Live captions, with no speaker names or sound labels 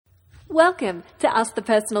Welcome to Ask the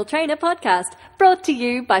Personal Trainer podcast, brought to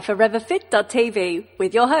you by ForeverFit.tv,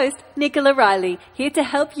 with your host, Nicola Riley, here to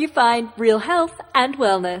help you find real health and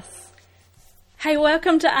wellness. Hey,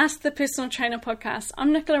 welcome to Ask the Personal Trainer podcast.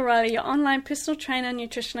 I'm Nicola Riley, your online personal trainer,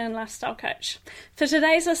 nutrition and lifestyle coach. For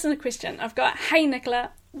today's listener question, I've got, hey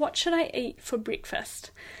Nicola, what should I eat for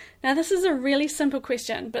breakfast? Now this is a really simple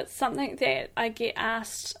question, but something that I get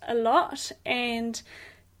asked a lot, and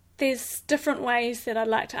there's different ways that I'd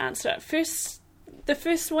like to answer it. The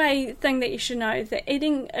first thing that you should know is that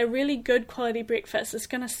eating a really good quality breakfast is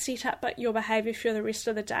going to set up your behaviour for the rest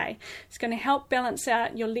of the day. It's going to help balance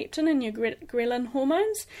out your leptin and your ghrelin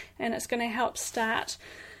hormones, and it's going to help stabilise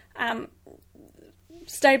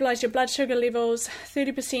your blood sugar levels.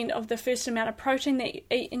 30% of the first amount of protein that you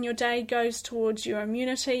eat in your day goes towards your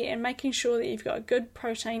immunity, and making sure that you've got good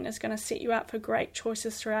protein is going to set you up for great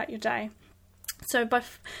choices throughout your day. So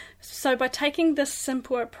by taking this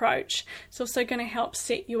simple approach, it's also going to help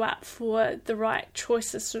set you up for the right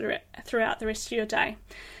choices throughout the rest of your day.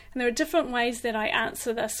 And there are different ways that I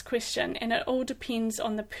answer this question, and it all depends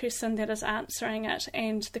on the person that is answering it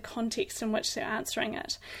and the context in which they're answering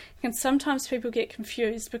it. And sometimes people get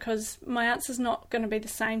confused because my answer is not going to be the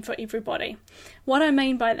same for everybody. What I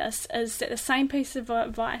mean by this is that the same piece of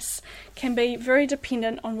advice can be very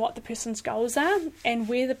dependent on what the person's goals are and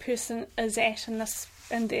where the person is at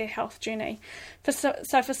in their health journey.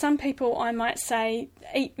 So for some people, I might say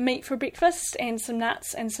eat meat for breakfast and some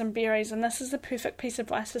nuts and some berries, and this is the perfect piece of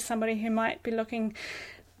advice for somebody who might be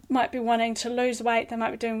wanting to lose weight. They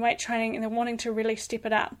might be doing weight training and they're wanting to really step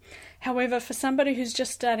it up. However, for somebody who's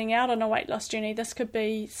just starting out on a weight loss journey, this could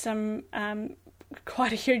be some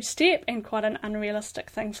quite a huge step and quite an unrealistic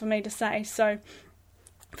thing for me to say. So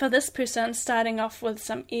for this person, starting off with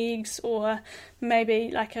some eggs or maybe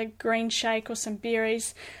like a green shake or some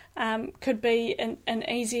berries could be an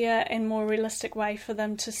easier and more realistic way for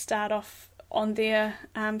them to start off on their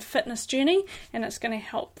fitness journey, and it's going to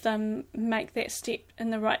help them make that step in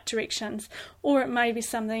the right directions. Or it may be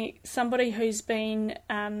somebody who's been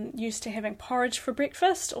used to having porridge for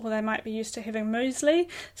breakfast, or they might be used to having muesli,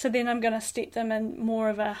 so then I'm going to step them in more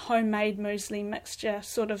of a homemade muesli mixture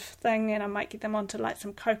sort of thing, and I might get them onto like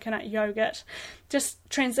some coconut yogurt, just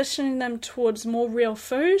transitioning them towards more real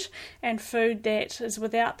food and food that is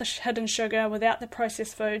without the hidden sugar, without the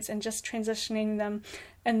processed foods, and just transitioning them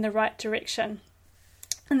in the right direction.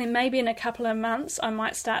 And then maybe in a couple of months I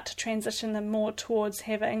might start to transition them more towards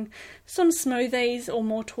having some smoothies or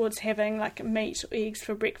more towards having like meat or eggs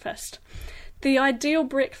for breakfast. The ideal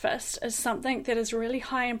breakfast is something that is really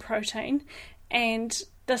high in protein, and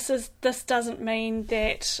this doesn't mean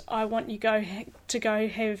that I want you to go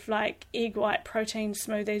have like egg white protein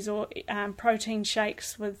smoothies or protein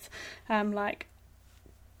shakes with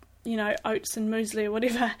oats and muesli or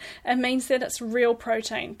whatever. It means that it's real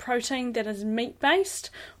protein that is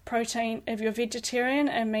meat-based. Protein, if you're vegetarian,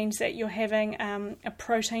 it means that you're having a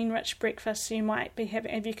protein-rich breakfast. So you might be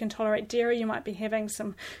having, if you can tolerate dairy, you might be having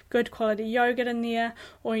some good quality yogurt in there,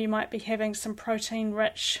 or you might be having some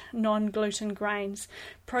protein-rich non-gluten grains.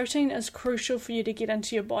 Protein is crucial for you to get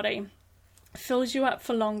into your body. Fills you up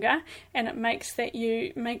for longer, and it means that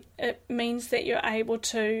you're able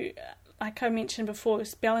to, like I mentioned before,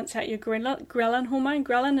 balance out your ghrelin hormone.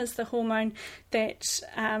 Ghrelin is the hormone that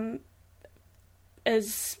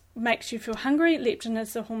makes you feel hungry. Leptin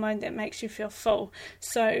is the hormone that makes you feel full.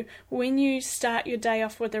 So when you start your day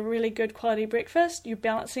off with a really good quality breakfast, you're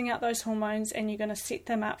balancing out those hormones and you're going to set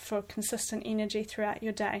them up for consistent energy throughout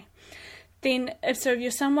your day. Then, if you're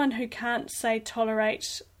someone who can't, say,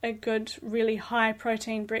 tolerate a good, really high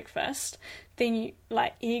protein breakfast, then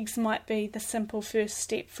eggs might be the simple first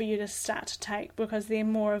step for you to start to take, because they're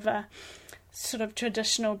more of a sort of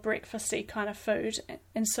traditional breakfasty kind of food.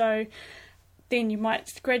 And so then you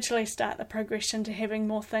might gradually start the progression to having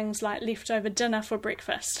more things like leftover dinner for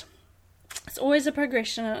breakfast. It's always a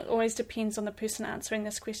progression, and it always depends on the person answering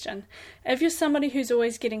this question. If you're somebody who's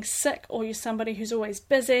always getting sick, or you're somebody who's always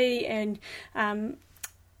busy and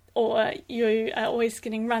or you are always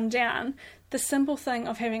getting run down, the simple thing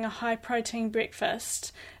of having a high protein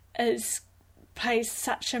breakfast pays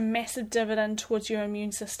such a massive dividend towards your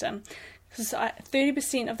immune system. Because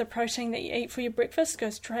 30% of the protein that you eat for your breakfast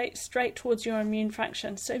goes straight towards your immune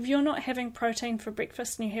function. So if you're not having protein for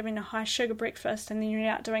breakfast and you're having a high sugar breakfast, and then you're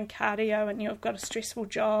out doing cardio and you've got a stressful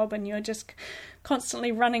job and you're just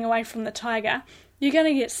constantly running away from the tiger, you're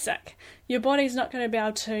going to get sick. your body's not going to be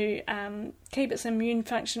able to keep its immune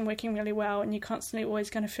function working really well, and you're constantly always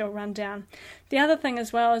going to feel run down. The other thing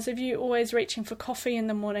as well is if you're always reaching for coffee in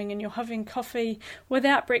the morning and you're having coffee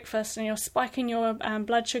without breakfast and you're spiking your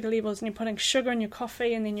blood sugar levels and you're putting sugar in your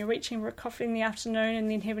coffee and then you're reaching for coffee in the afternoon and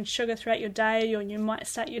then having sugar throughout your day, or you might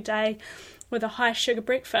start your day with a high sugar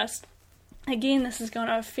breakfast, again, this is going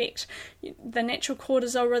to affect the natural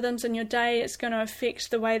cortisol rhythms in your day. It's going to affect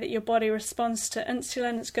the way that your body responds to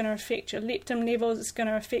insulin. It's going to affect your leptin levels. It's going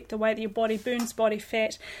to affect the way that your body burns body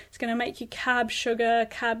fat. It's going to make you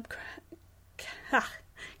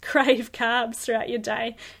crave carbs throughout your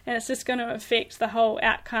day, and it's just going to affect the whole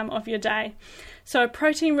outcome of your day. So a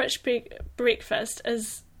protein-rich breakfast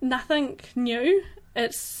is nothing new.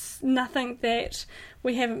 It's nothing that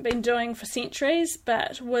we haven't been doing for centuries,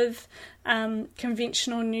 but with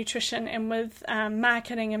conventional nutrition and with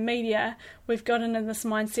marketing and media, we've gotten in this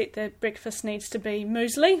mindset that breakfast needs to be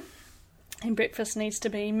muesli, and breakfast needs to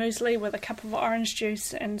be muesli with a cup of orange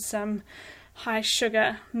juice and some high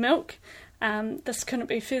sugar milk. This couldn't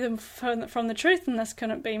be further from the truth, and this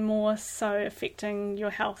couldn't be more so affecting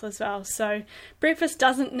your health as well. So breakfast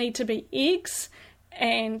doesn't need to be eggs,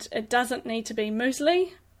 and it doesn't need to be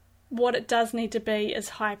muesli. What it does need to be is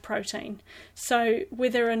high protein. So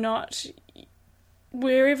whether or not,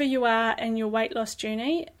 wherever you are in your weight loss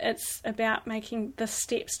journey, it's about making the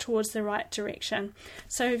steps towards the right direction.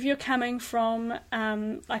 So if you're coming from,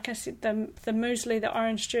 like I said, the muesli, the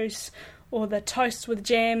orange juice, or the toast with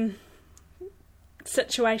jam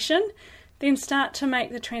situation, then start to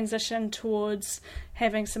make the transition towards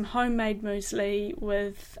having some homemade muesli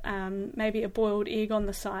with maybe a boiled egg on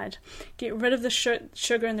the side. Get rid of the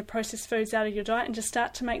sugar and the processed foods out of your diet and just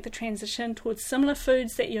start to make the transition towards similar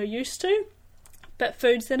foods that you're used to, but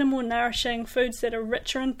foods that are more nourishing, foods that are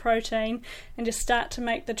richer in protein, and just start to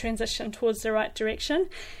make the transition towards the right direction.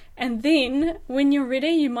 And then when you're ready,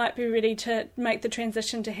 you might be ready to make the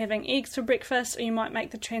transition to having eggs for breakfast, or you might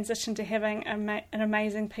make the transition to having an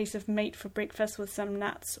amazing piece of meat for breakfast with some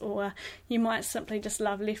nuts, or you might simply just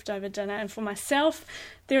love leftover dinner. And for myself,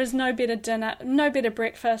 there is no better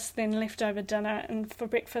breakfast than leftover dinner. And for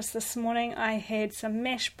breakfast this morning, I had some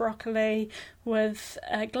mashed broccoli with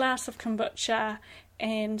a glass of kombucha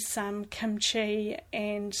and some kimchi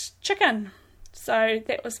and chicken. So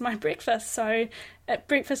that was my breakfast. So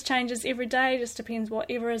breakfast changes every day, just depends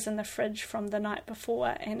whatever is in the fridge from the night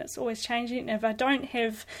before, and it's always changing. If I don't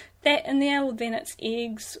have that in there, well, then it's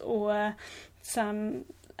eggs or some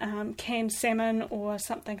canned salmon or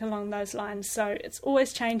something along those lines. So it's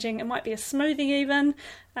always changing. It might be a smoothie even,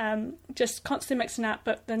 just constantly mixing up.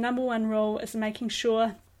 But the number one rule is making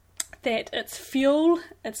sure that it's fuel,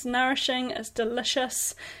 it's nourishing, it's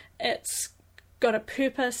delicious, it's got a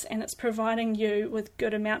purpose, and it's providing you with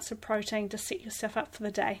good amounts of protein to set yourself up for the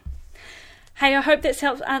day. Hey, I hope that's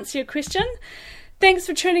helped answer your question. Thanks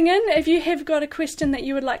for tuning in. If you have got a question that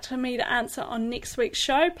you would like me to answer on next week's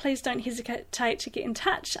show, please don't hesitate to get in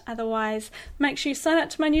touch. Otherwise, make sure you sign up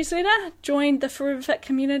to my newsletter, join the Forever Fit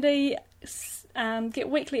community, get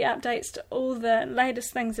weekly updates to all the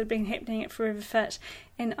latest things that have been happening at Forever Fit,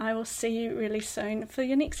 and I will see you really soon for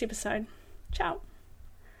your next episode. Ciao.